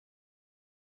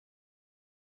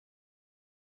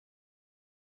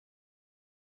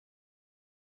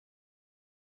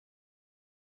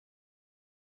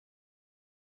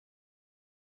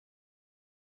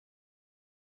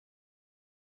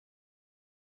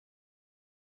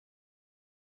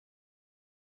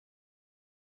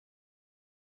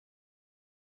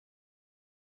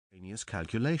simultaneous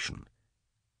calculation.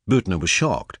 Büttner was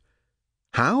shocked.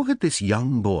 How had this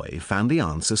young boy found the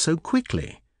answer so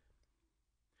quickly?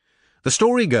 The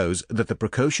story goes that the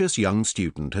precocious young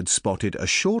student had spotted a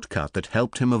shortcut that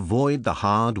helped him avoid the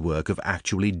hard work of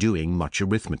actually doing much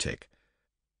arithmetic.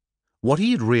 What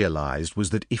he had realized was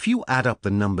that if you add up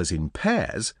the numbers in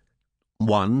pairs,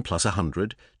 1 plus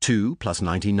 100, 2 plus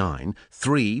 99,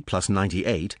 3 plus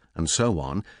 98, and so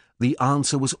on, the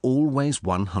answer was always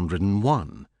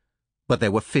 101. But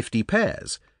there were 50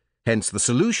 pairs. Hence the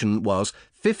solution was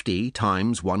 50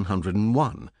 times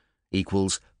 101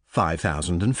 equals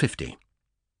 5050.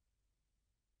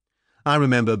 I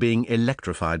remember being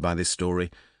electrified by this story.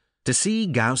 To see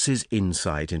Gauss's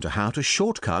insight into how to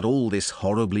shortcut all this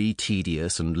horribly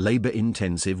tedious and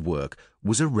labour-intensive work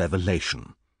was a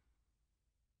revelation.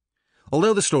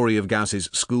 Although the story of Gauss's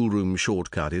schoolroom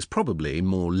shortcut is probably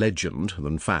more legend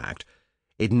than fact,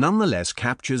 it nonetheless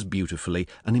captures beautifully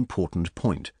an important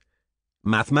point.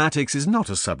 Mathematics is not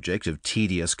a subject of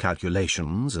tedious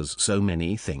calculations, as so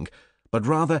many think, but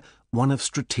rather one of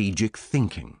strategic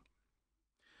thinking.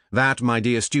 That, my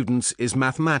dear students, is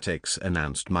mathematics,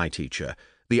 announced my teacher,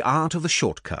 the art of the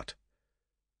shortcut.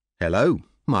 Hello,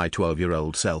 my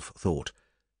 12-year-old self thought.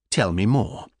 Tell me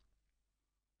more.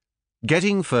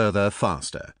 Getting further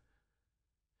faster.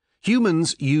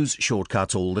 Humans use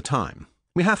shortcuts all the time.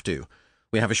 We have to.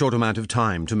 We have a short amount of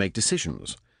time to make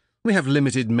decisions. We have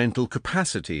limited mental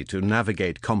capacity to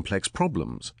navigate complex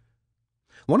problems.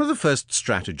 One of the first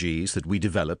strategies that we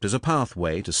developed as a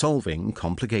pathway to solving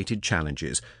complicated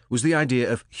challenges was the idea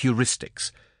of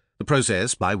heuristics, the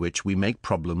process by which we make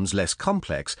problems less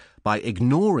complex by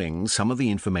ignoring some of the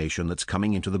information that's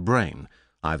coming into the brain,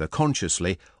 either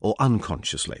consciously or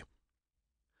unconsciously.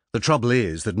 The trouble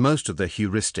is that most of the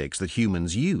heuristics that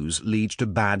humans use lead to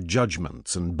bad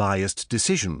judgments and biased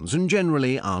decisions and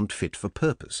generally aren't fit for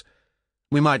purpose.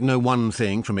 We might know one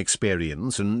thing from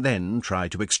experience and then try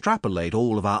to extrapolate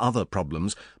all of our other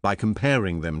problems by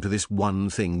comparing them to this one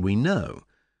thing we know.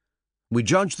 We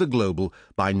judge the global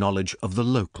by knowledge of the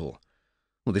local.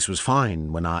 Well, this was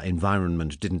fine when our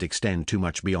environment didn't extend too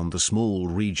much beyond the small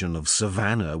region of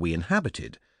savanna we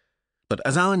inhabited. But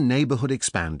as our neighbourhood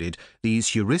expanded,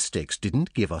 these heuristics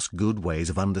didn't give us good ways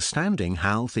of understanding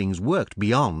how things worked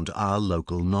beyond our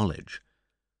local knowledge.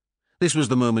 This was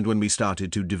the moment when we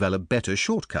started to develop better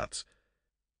shortcuts.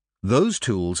 Those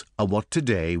tools are what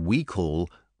today we call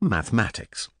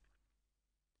mathematics.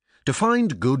 To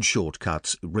find good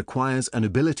shortcuts requires an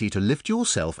ability to lift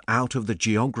yourself out of the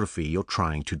geography you're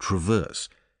trying to traverse.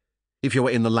 If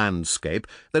you're in the landscape,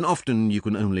 then often you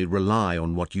can only rely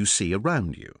on what you see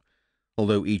around you.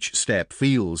 Although each step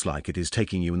feels like it is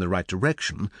taking you in the right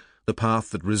direction, the path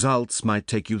that results might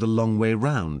take you the long way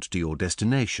round to your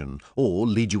destination, or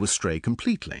lead you astray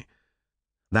completely.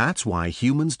 That's why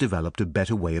humans developed a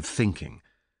better way of thinking,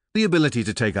 the ability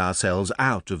to take ourselves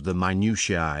out of the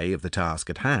minutiae of the task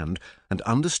at hand and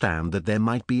understand that there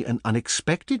might be an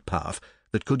unexpected path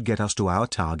that could get us to our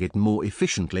target more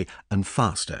efficiently and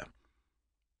faster.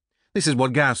 This is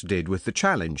what Gauss did with the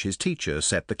challenge his teacher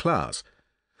set the class.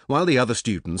 While the other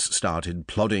students started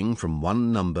plodding from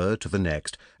one number to the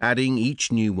next, adding each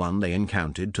new one they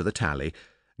encountered to the tally,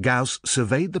 Gauss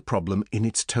surveyed the problem in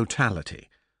its totality,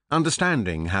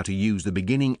 understanding how to use the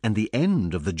beginning and the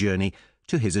end of the journey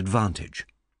to his advantage.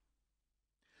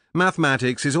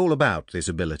 Mathematics is all about this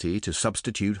ability to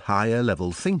substitute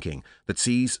higher-level thinking that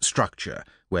sees structure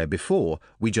where before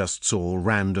we just saw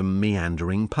random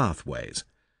meandering pathways.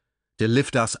 To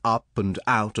lift us up and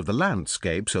out of the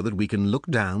landscape so that we can look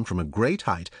down from a great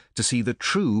height to see the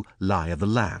true lie of the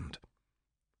land.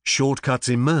 Shortcuts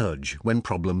emerge when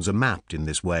problems are mapped in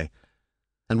this way.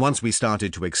 And once we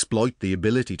started to exploit the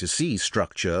ability to see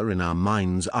structure in our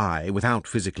mind's eye without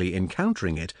physically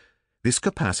encountering it, this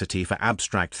capacity for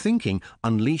abstract thinking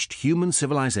unleashed human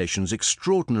civilization's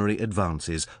extraordinary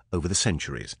advances over the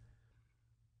centuries.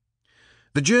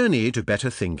 The journey to better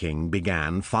thinking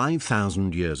began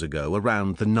 5,000 years ago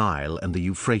around the Nile and the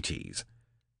Euphrates.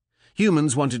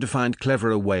 Humans wanted to find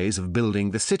cleverer ways of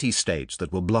building the city-states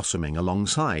that were blossoming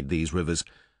alongside these rivers.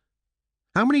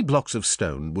 How many blocks of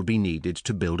stone would be needed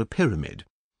to build a pyramid?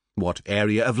 What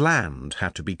area of land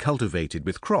had to be cultivated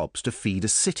with crops to feed a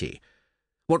city?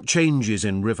 What changes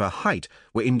in river height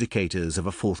were indicators of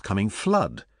a forthcoming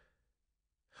flood?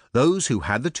 Those who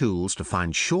had the tools to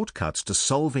find shortcuts to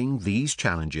solving these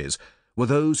challenges were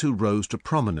those who rose to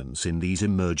prominence in these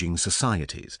emerging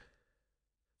societies.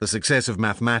 The success of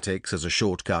mathematics as a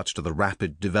shortcut to the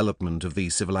rapid development of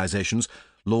these civilizations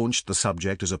launched the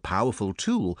subject as a powerful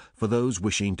tool for those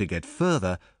wishing to get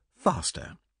further,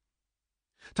 faster.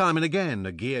 Time and again,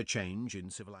 a gear change in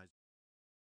civilization.